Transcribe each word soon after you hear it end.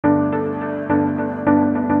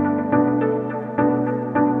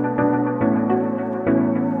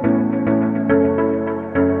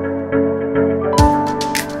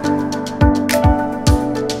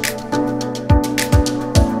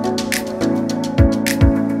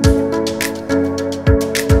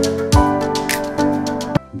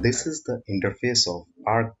This is the interface of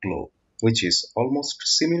ArcGlobe, which is almost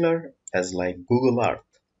similar as like Google Earth.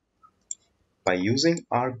 By using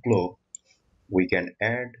ArcGlobe, we can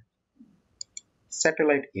add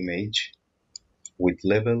satellite image with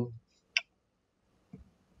level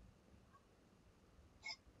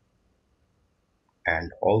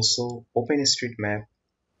and also OpenStreetMap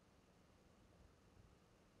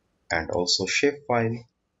and also Shapefile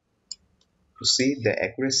to see the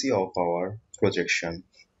accuracy of our projection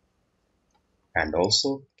and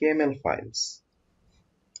also KML files.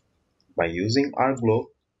 By using ArcGlobe,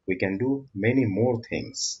 we can do many more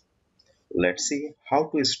things. Let's see how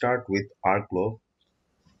to start with ArcGlobe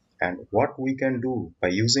and what we can do by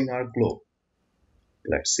using ArcGlobe.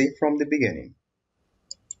 Let's see from the beginning.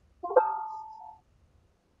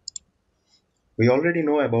 We already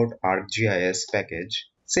know about ArcGIS package.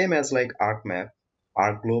 Same as like ArcMap,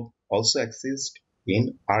 ArcGlobe also exists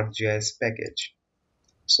in ArcGIS package.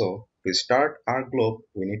 So to start ArcGlobe,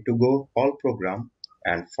 we need to go all program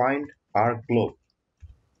and find ArcGlobe.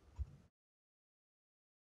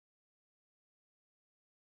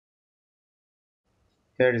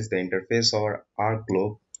 Here is the interface of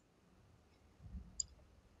ArcGlobe,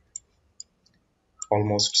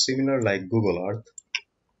 almost similar like Google Earth.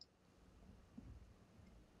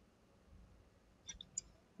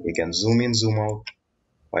 We can zoom in, zoom out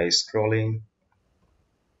by scrolling.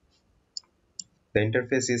 The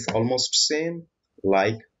interface is almost same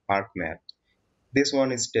like ArcMap. This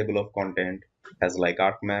one is table of content as like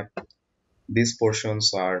ArcMap. These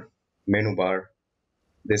portions are menu bar.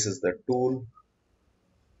 This is the tool.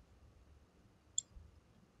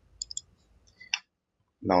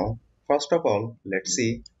 Now, first of all, let's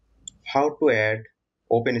see how to add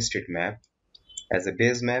OpenStreetMap as a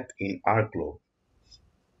base map in ArcGlobe,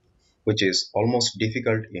 which is almost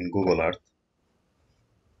difficult in Google Earth.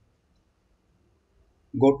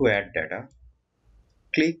 Go to Add Data,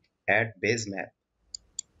 click Add Base Map.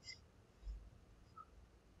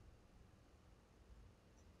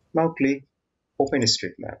 Now click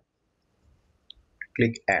OpenStreetMap.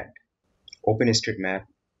 Click Add. OpenStreetMap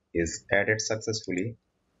is added successfully,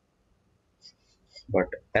 but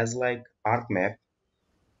as like ArcMap,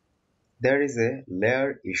 there is a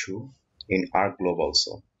layer issue in ArcGlobe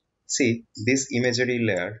also. See this imagery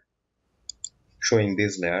layer showing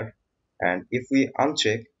this layer, and if we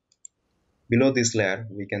uncheck below this layer,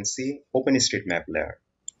 we can see OpenStreetMap layer.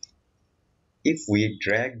 If we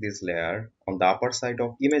drag this layer on the upper side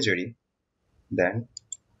of imagery, then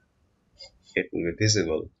it will be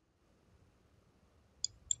visible.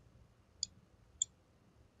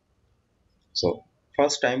 So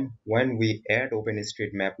first time when we add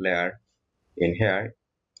OpenStreetMap layer in here,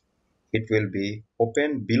 it will be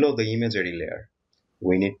open below the imagery layer.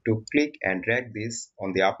 We need to click and drag this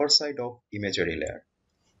on the upper side of imagery layer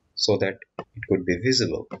so that it could be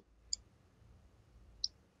visible.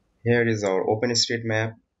 Here is our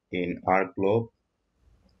OpenStreetMap in ArcGlobe.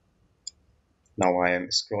 Now I am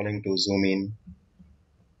scrolling to zoom in.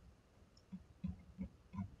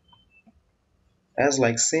 As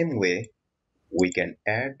like same way, we can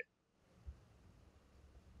add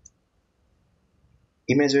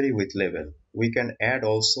imagery with level. We can add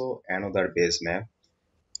also another base map.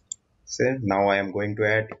 So now I am going to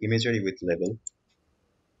add imagery with level.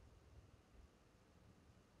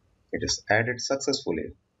 It is added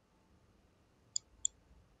successfully.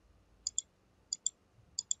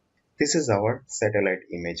 This is our satellite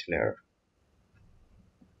image layer.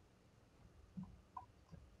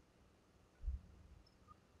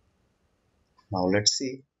 Now let's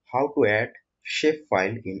see how to add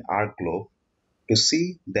shapefile in ArcGlobe to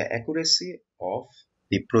see the accuracy of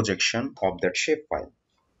the projection of that shapefile.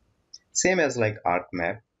 Same as like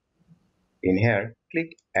ArcMap. In here,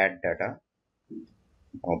 click Add Data.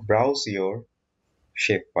 Now browse your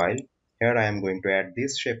shapefile. Here I am going to add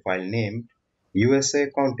this shapefile named USA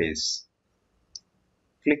Counties.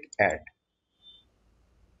 Click Add.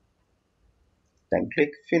 Then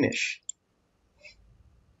click Finish.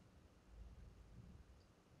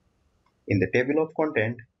 In the table of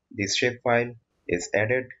content, this shapefile is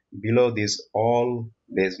added below this all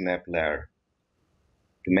base map layer.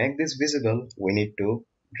 To make this visible, we need to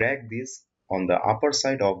drag this on the upper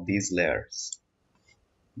side of these layers.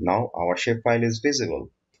 Now our shapefile is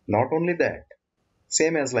visible. Not only that,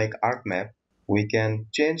 same as like ArcMap, we can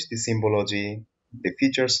change the symbology, the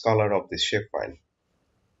features color of this shapefile.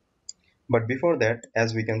 But before that,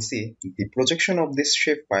 as we can see, the projection of this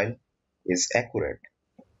shapefile is accurate.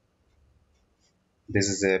 This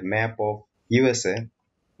is a map of USA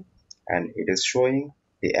and it is showing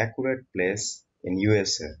the accurate place in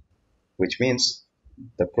USA, which means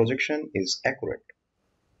the projection is accurate.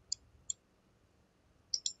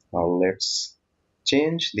 Now let's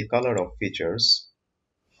change the color of features.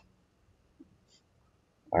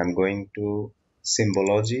 I'm going to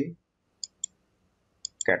Symbology,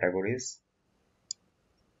 Categories.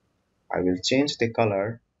 I will change the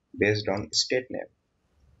color based on state name.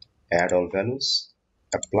 Add all values.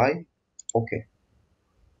 Apply. OK.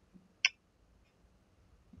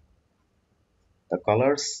 The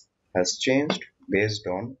colors has changed based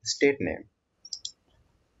on state name.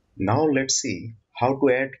 Now let's see how to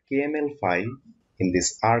add KML file in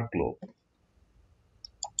this ArcGlobe.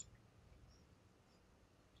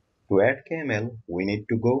 To add KML, we need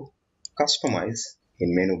to go Customize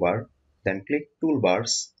in menu bar, then click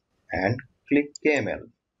Toolbars and click KML.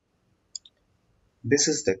 This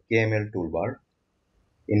is the KML toolbar.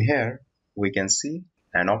 In here, we can see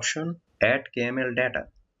an option Add KML Data.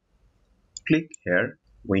 Click here.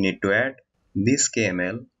 We need to add this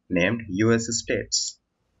KML named US States.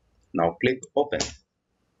 Now click Open.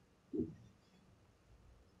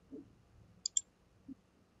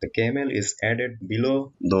 The KML is added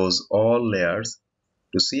below those all layers.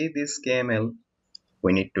 To see this KML,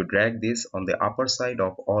 we need to drag this on the upper side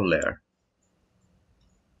of all layer.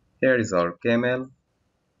 Here is our KML.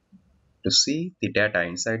 To see the data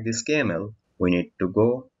inside this KML, we need to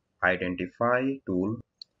go Identify tool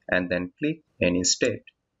and then click any state.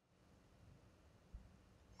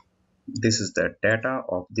 This is the data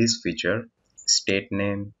of this feature: state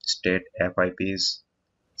name, state FIPs,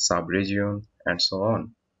 subregion, and so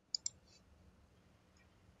on.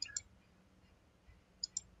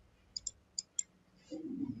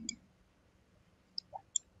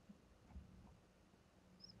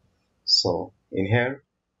 So in here,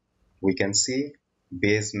 we can see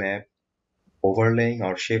base map overlaying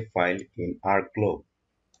our shapefile in ArcGlobe.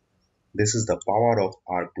 This is the power of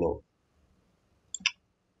ArcGlobe.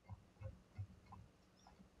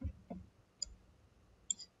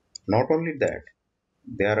 Not only that,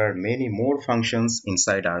 there are many more functions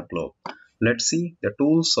inside ArcGlobe. Let's see the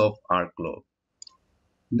tools of ArcGlobe.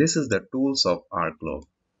 This is the tools of ArcGlobe.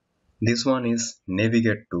 This one is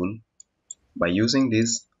Navigate tool. By using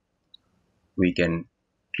this, we can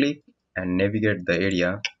click and navigate the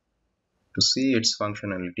area. To see its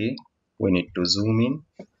functionality, we need to zoom in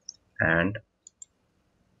and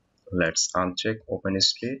let's uncheck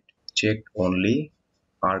OpenStreet. Check only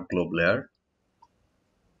ArcGlobe layer.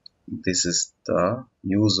 This is the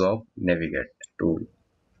use of Navigate tool.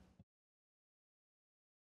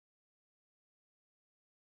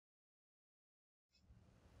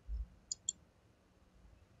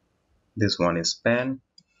 This one is Pan.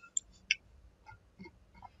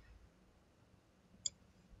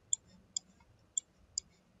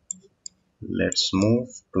 Let's move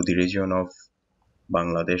to the region of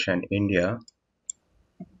Bangladesh and India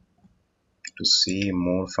to see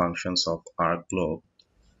more functions of ArcGlobe.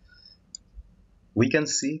 We can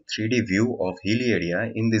see 3D view of hilly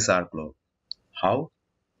area in this ArcGlobe. How?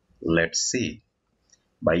 Let's see.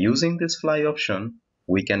 By using this fly option,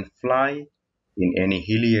 we can fly in any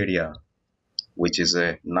hilly area, which is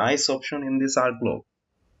a nice option in this ArcGlobe.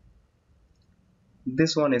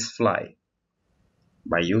 This one is fly.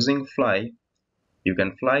 By using fly, you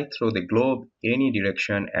can fly through the globe any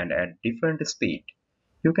direction and at different speed.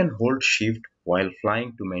 You can hold shift while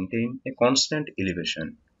flying to maintain a constant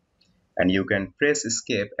elevation. And you can press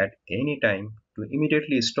escape at any time to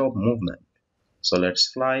immediately stop movement. So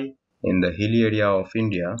let's fly in the hilly area of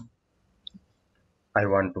India. I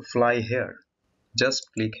want to fly here. Just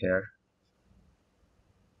click here.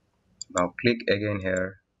 Now click again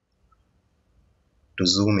here to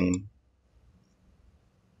zoom in.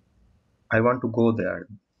 I want to go there.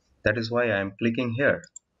 That is why I am clicking here.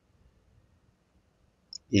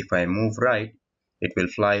 If I move right, it will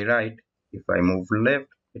fly right. If I move left,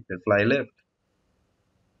 it will fly left.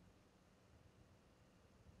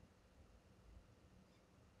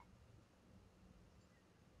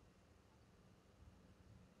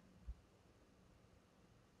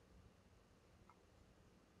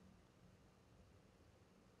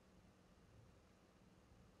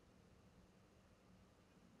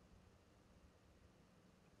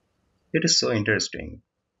 It is so interesting,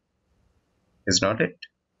 is not it?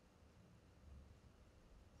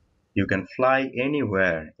 You can fly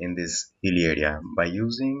anywhere in this hilly area by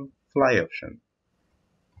using fly option.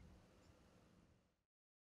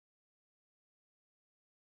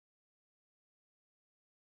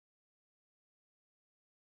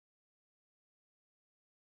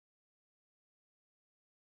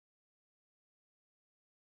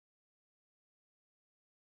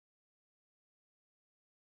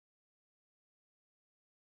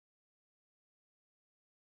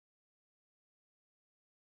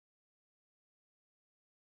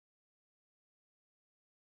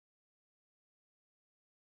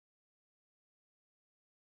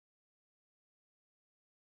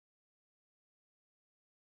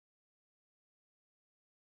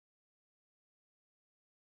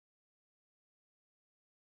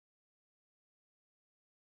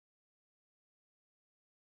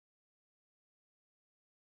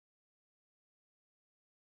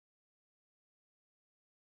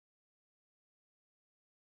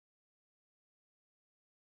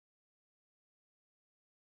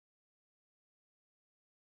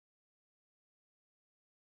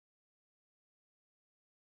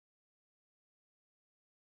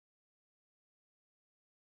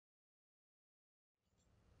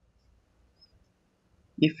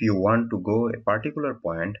 If you want to go a particular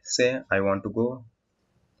point, say I want to go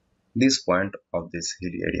this point of this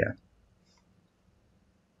hill area,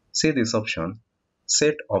 see this option,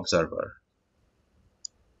 Set Observer.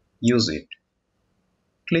 Use it.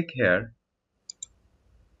 Click here.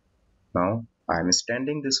 Now I am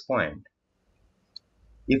standing this point.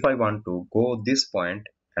 If I want to go this point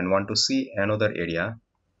and want to see another area,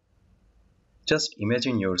 just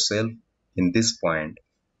imagine yourself in this point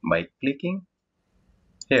by clicking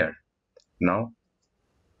here. Now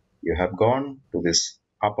you have gone to this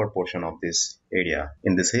upper portion of this area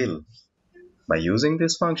in this hill. By using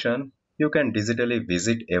this function, you can digitally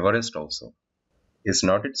visit Everest also. Is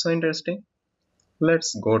not it so interesting?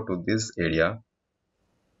 Let's go to this area.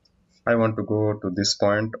 I want to go to this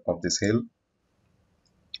point of this hill.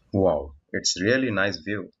 Wow, it's really nice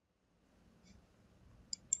view.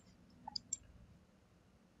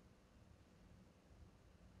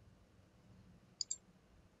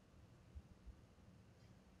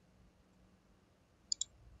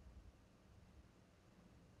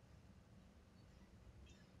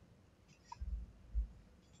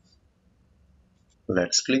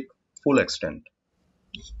 Let's click full extent.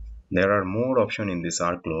 There are more options in this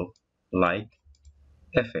ArcGlobe like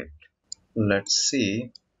effect. Let's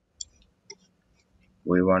see,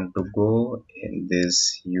 we want to go in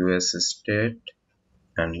this US state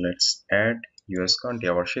and let's add US county,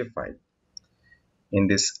 our shapefile. In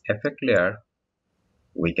this effect layer,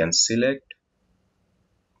 we can select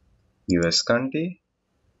US county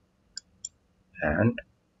and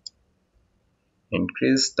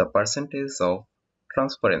increase the percentage of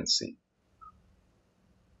transparency.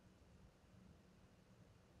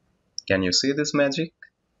 Can you see this magic?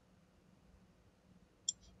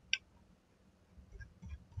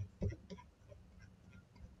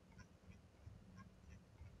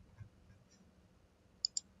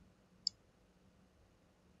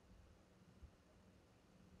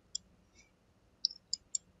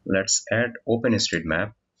 Let's add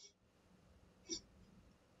OpenStreetMap.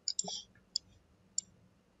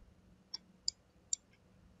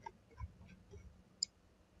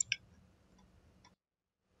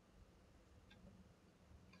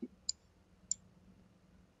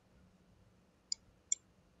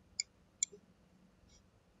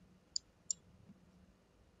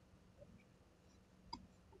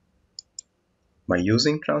 By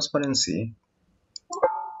using transparency,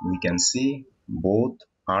 we can see both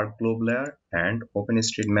ArcGlobe layer and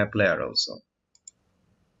OpenStreetMap layer also.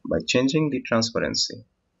 By changing the transparency,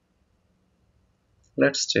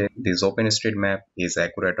 let's check this OpenStreetMap is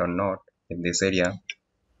accurate or not in this area.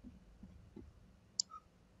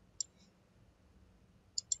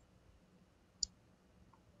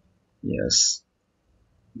 Yes,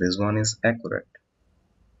 this one is accurate.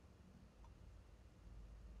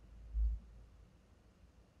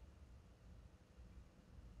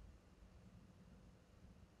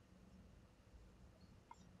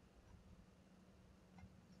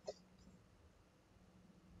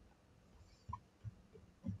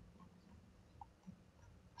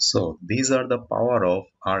 So these are the power of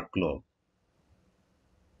ArcGlobe.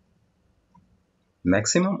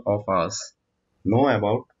 Maximum of us know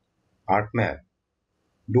about ArcMap.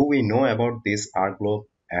 Do we know about this ArcGlobe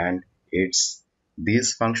and its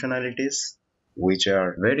these functionalities, which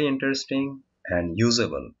are very interesting and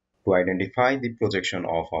usable to identify the projection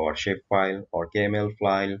of our shapefile or KML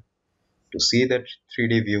file, to see that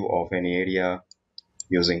 3D view of any area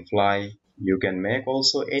using fly. You can make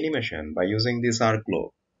also animation by using this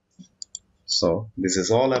ArcGlobe. So this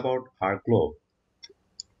is all about ArcGlobe.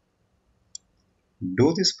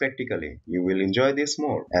 Do this practically. You will enjoy this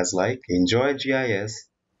more. As like enjoy GIS.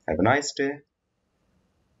 Have a nice day.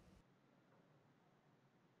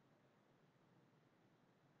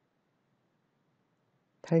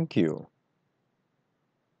 Thank you.